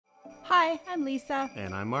Hi, I'm Lisa.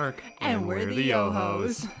 And I'm Mark. And we're the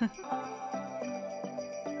Yo-Hos.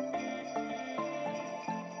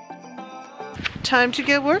 Time to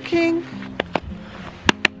get working.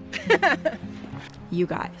 You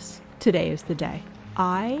guys, today is the day.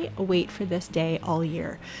 I wait for this day all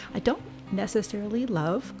year. I don't necessarily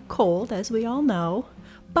love cold, as we all know,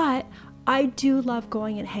 but I do love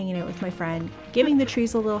going and hanging out with my friend, giving the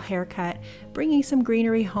trees a little haircut, bringing some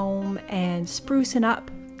greenery home, and sprucing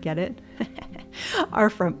up, get it? Our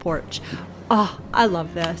front porch. Oh, I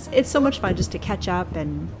love this. It's so much fun just to catch up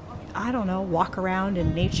and, I don't know, walk around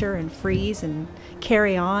in nature and freeze and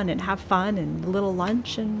carry on and have fun and a little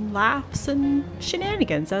lunch and laughs and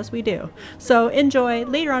shenanigans as we do. So enjoy.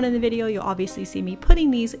 Later on in the video, you'll obviously see me putting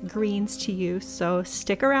these greens to use, so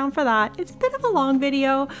stick around for that. It's a bit of a long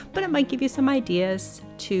video, but it might give you some ideas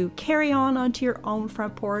to carry on onto your own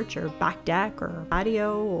front porch or back deck or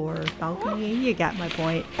patio or balcony. You get my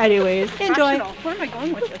point. Anyways, enjoy. Where am I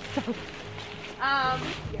going with this? Yeah.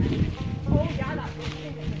 Oh yeah, that's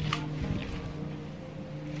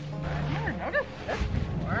I've never noticed this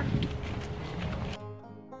before.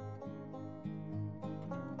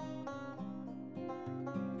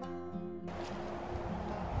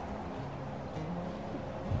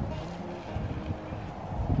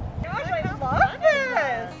 Gosh, I love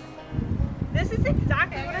this! This is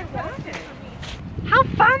exactly what I wanted. How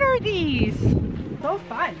fun are these? So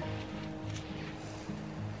fun.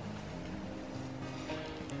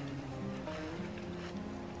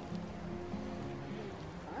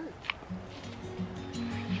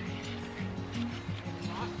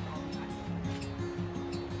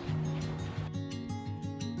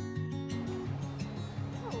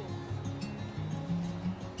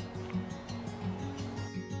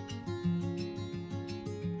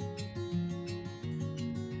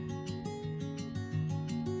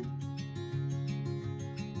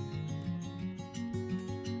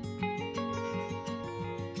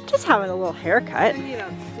 just having a little haircut. You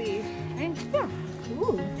don't see. Right? Yeah.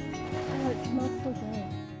 Ooh. Oh, it smells so good.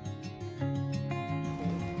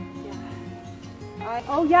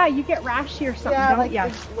 Oh yeah, you get rashy or something, don't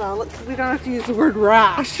you? Well, we don't have to use the word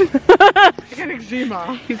rash. I get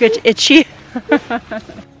eczema. You get itchy.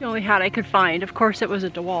 The only hat I could find, of course, it was a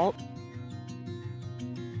DeWalt.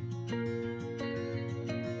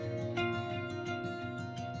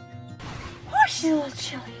 Oh, she's a little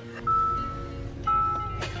chilly.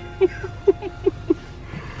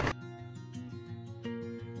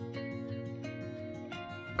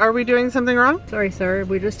 Are we doing something wrong? Sorry, sir.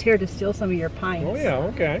 We're just here to steal some of your pines. Oh yeah,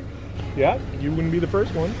 okay. Yeah, you wouldn't be the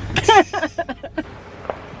first one.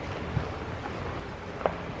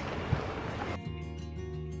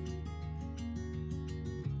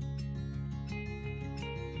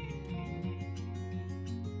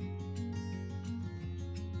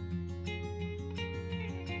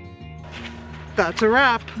 That's a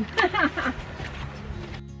wrap.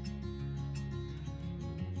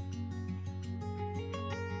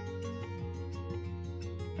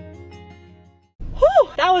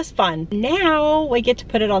 That was fun. Now we get to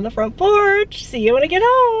put it on the front porch. See you when I get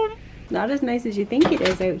home. Not as nice as you think it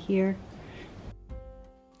is out here.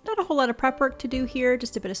 Not a whole lot of prep work to do here,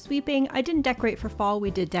 just a bit of sweeping. I didn't decorate for fall.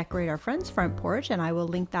 We did decorate our friend's front porch, and I will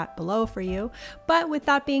link that below for you. But with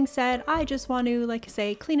that being said, I just want to, like I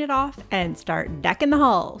say, clean it off and start decking the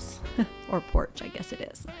halls. Or porch, I guess it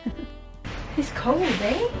is. It's cold,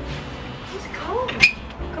 eh? It's cold.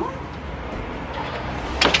 Come on.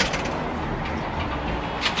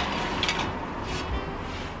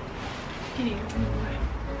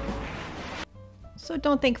 So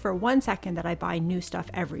don't think for one second that I buy new stuff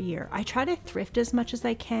every year. I try to thrift as much as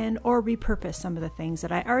I can or repurpose some of the things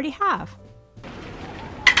that I already have.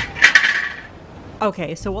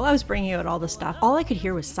 Okay, so while I was bringing out all the stuff, all I could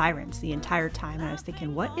hear was sirens the entire time, and I was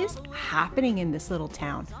thinking, what is happening in this little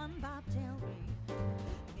town?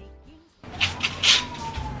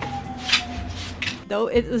 Though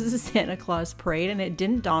it was a Santa Claus parade, and it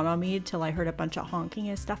didn't dawn on me until I heard a bunch of honking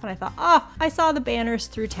and stuff, and I thought, oh, I saw the banners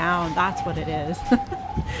through town. That's what it is.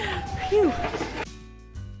 Phew.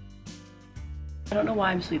 I don't know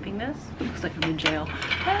why I'm sweeping this. It looks like I'm in jail.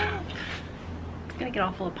 It's gonna get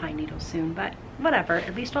all full of pine needles soon, but whatever.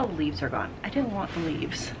 At least all the leaves are gone. I didn't want the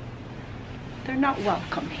leaves. They're not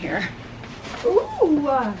welcome here. Ooh!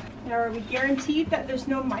 Now are we guaranteed that there's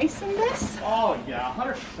no mice in this? Oh yeah,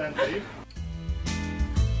 100% Dave.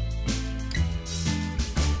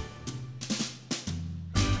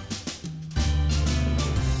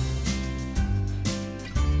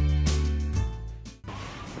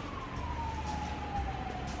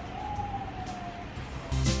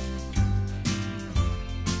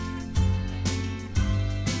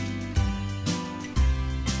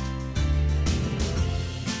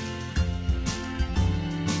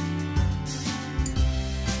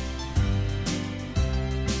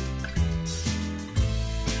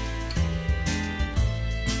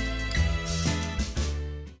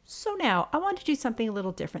 now I want to do something a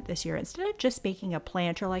little different this year. Instead of just making a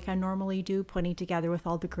planter like I normally do, putting together with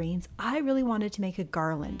all the greens, I really wanted to make a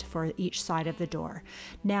garland for each side of the door.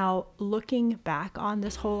 Now, looking back on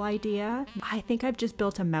this whole idea, I think I've just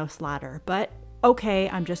built a mouse ladder, but okay,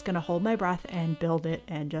 I'm just gonna hold my breath and build it,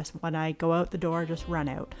 and just when I go out the door, just run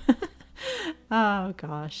out. Oh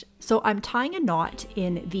gosh. So I'm tying a knot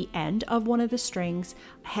in the end of one of the strings,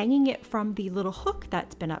 hanging it from the little hook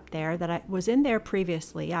that's been up there that I was in there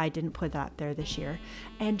previously. I didn't put that there this year,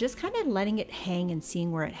 and just kind of letting it hang and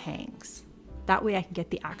seeing where it hangs. That way I can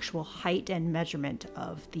get the actual height and measurement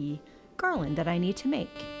of the garland that I need to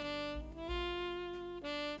make.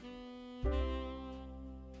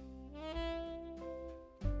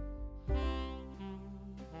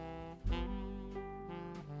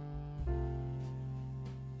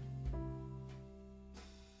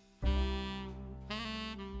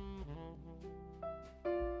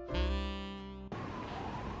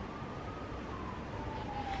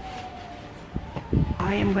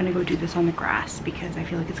 I am going to go do this on the grass because I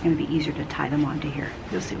feel like it's going to be easier to tie them onto here.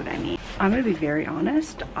 You'll see what I mean. I'm going to be very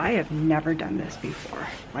honest. I have never done this before,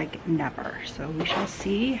 like never. So we shall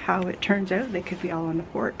see how it turns out. They could be all on the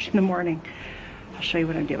porch in the morning. I'll show you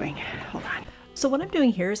what I'm doing. Hold on. So what I'm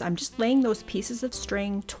doing here is I'm just laying those pieces of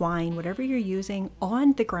string, twine, whatever you're using,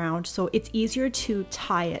 on the ground so it's easier to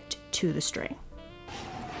tie it to the string.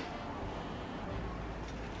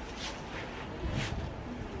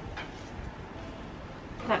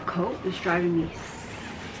 That coat is driving me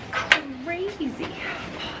crazy.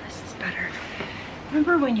 Oh, this is better.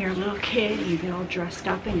 Remember when you're a little kid and you get all dressed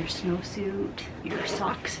up in your snowsuit, your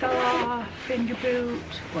socks fell off in your boot,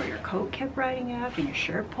 or your coat kept riding up and your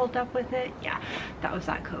shirt pulled up with it? Yeah, that was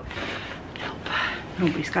that coat. Nope,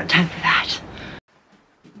 nobody's got time for that.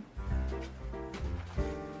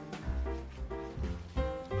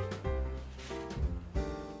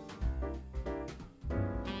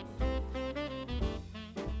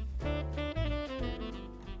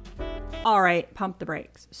 All right, pump the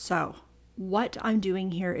brakes. So what I'm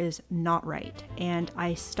doing here is not right. And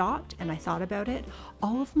I stopped and I thought about it.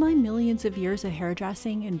 All of my millions of years of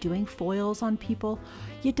hairdressing and doing foils on people,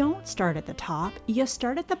 you don't start at the top, you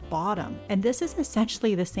start at the bottom. And this is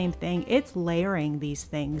essentially the same thing. It's layering these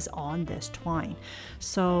things on this twine.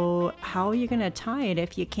 So how are you gonna tie it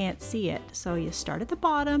if you can't see it? So you start at the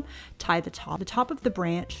bottom, tie the top of the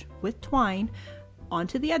branch with twine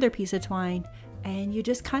onto the other piece of twine, and you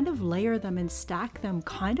just kind of layer them and stack them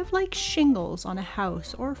kind of like shingles on a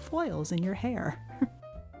house or foils in your hair.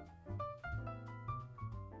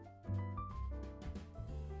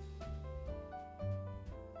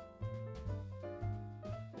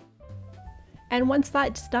 And once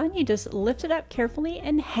that's done, you just lift it up carefully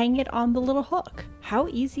and hang it on the little hook. How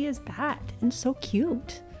easy is that? And so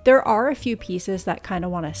cute. There are a few pieces that kind of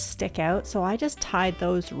want to stick out, so I just tied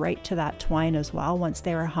those right to that twine as well once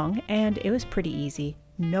they were hung, and it was pretty easy.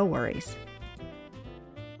 No worries.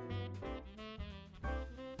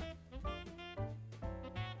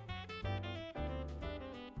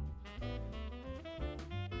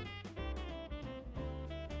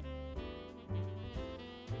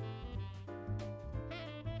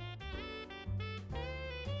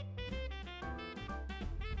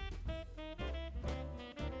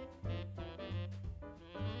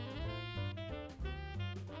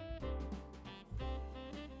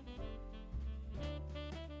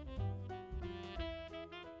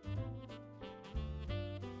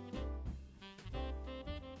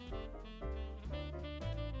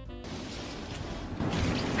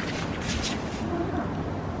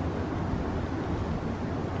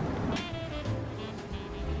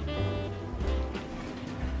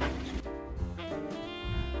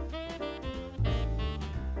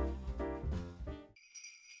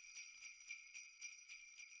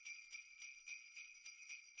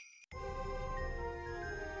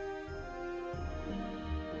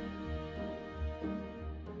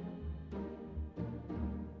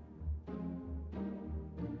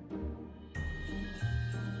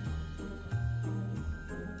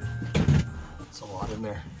 A lot in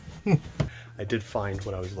there. I did find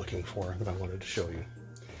what I was looking for that I wanted to show you.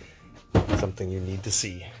 Something you need to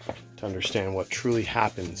see to understand what truly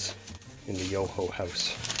happens in the Yoho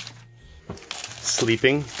house.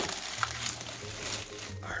 Sleeping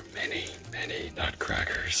are many, many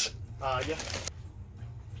nutcrackers. Yeah.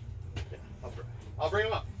 I'll bring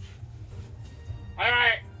them up. All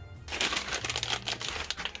right.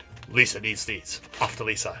 Lisa needs these. Off to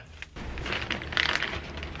Lisa.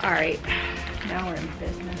 All right. Now we're in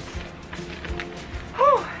business.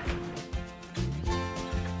 Whew.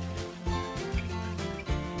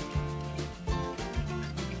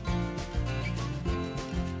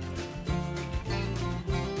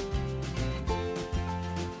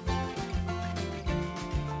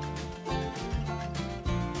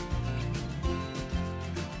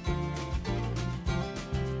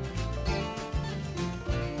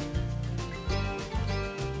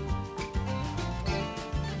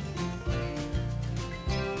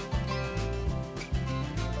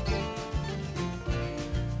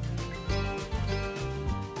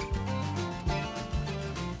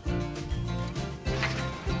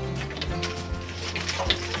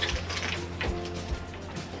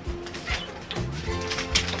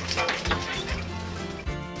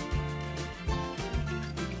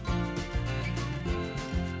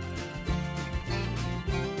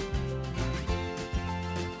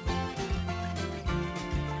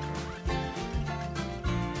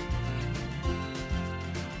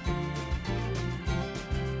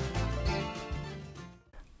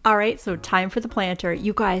 All right, so time for the planter.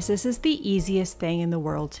 You guys, this is the easiest thing in the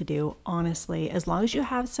world to do, honestly. As long as you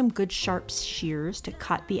have some good sharp shears to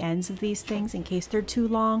cut the ends of these things in case they're too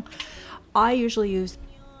long. I usually use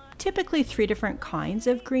typically 3 different kinds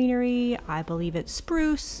of greenery. I believe it's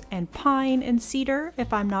spruce and pine and cedar,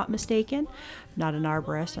 if I'm not mistaken. Not an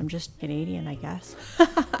arborist, I'm just Canadian, I guess.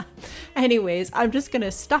 Anyways, I'm just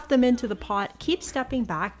gonna stuff them into the pot, keep stepping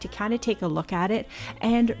back to kind of take a look at it,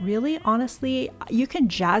 and really, honestly, you can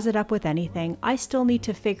jazz it up with anything. I still need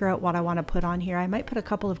to figure out what I want to put on here. I might put a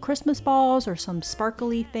couple of Christmas balls or some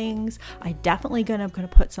sparkly things. I definitely gonna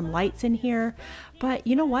put some lights in here, but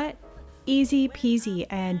you know what? Easy peasy,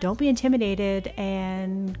 and don't be intimidated,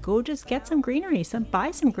 and go just get some greenery,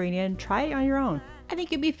 buy some greenery and try it on your own. I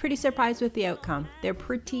think you'd be pretty surprised with the outcome. They're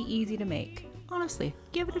pretty easy to make. Honestly,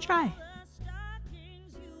 give it a try.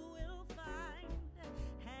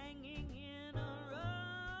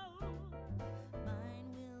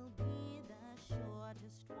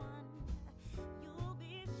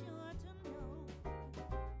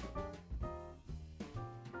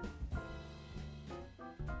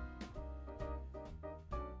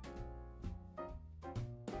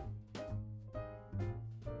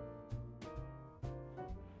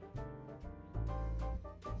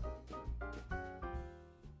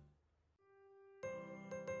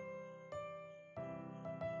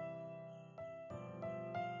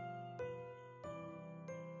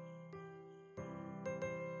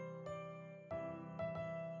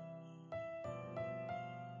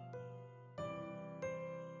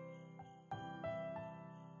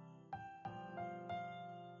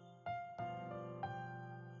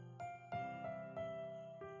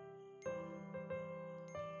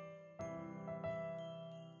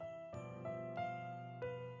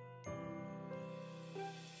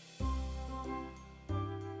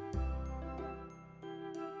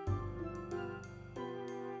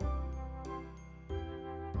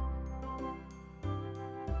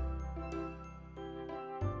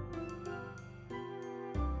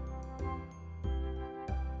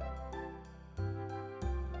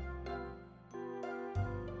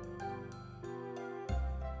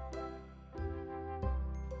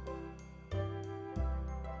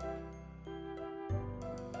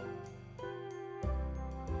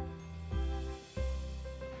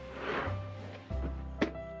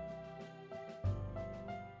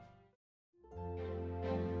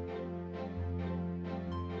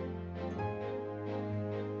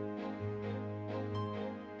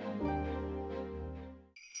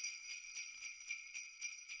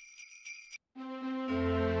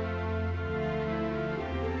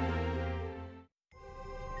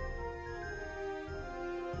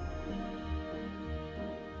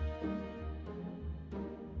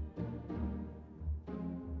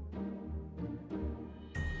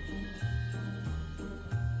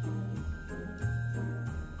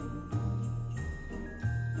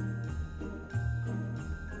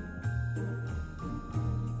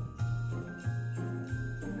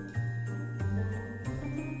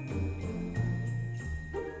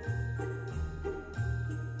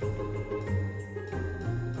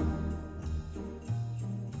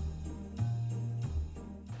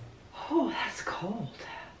 Oh, that's cold.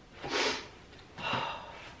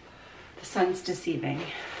 The sun's deceiving.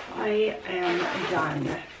 I am done.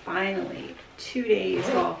 Finally, 2 days,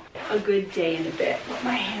 well, a good day and a bit. But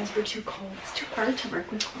my hands were too cold. It's too hard to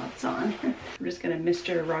work with gloves on. I'm just gonna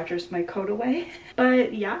Mr. Rogers my coat away.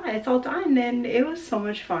 But yeah, it's all done and it was so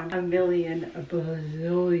much fun. A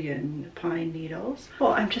bazillion pine needles.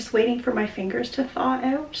 Well, I'm just waiting for my fingers to thaw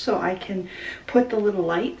out so I can put the little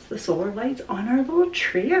lights, the solar lights, on our little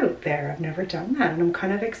tree out there. I've never done that and I'm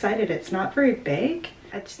kind of excited. It's not very big.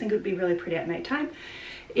 I just think it would be really pretty at nighttime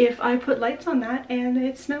if I put lights on that and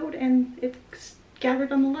it snowed and it's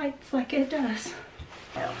gathered on the lights like it does.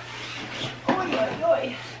 You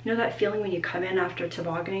know that feeling when you come in after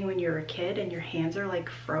tobogganing when you're a kid and your hands are like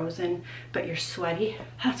frozen but you're sweaty?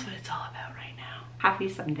 That's what it's all about right now. Happy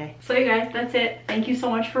Sunday. So you guys, that's it. Thank you so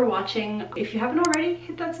much for watching. If you haven't already,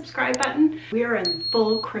 hit that subscribe button. We are in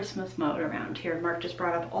full Christmas mode around here. Mark just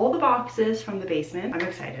brought up all the boxes from the basement. I'm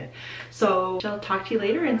excited. So I'll talk to you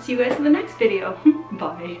later and see you guys in the next video.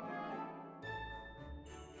 Bye.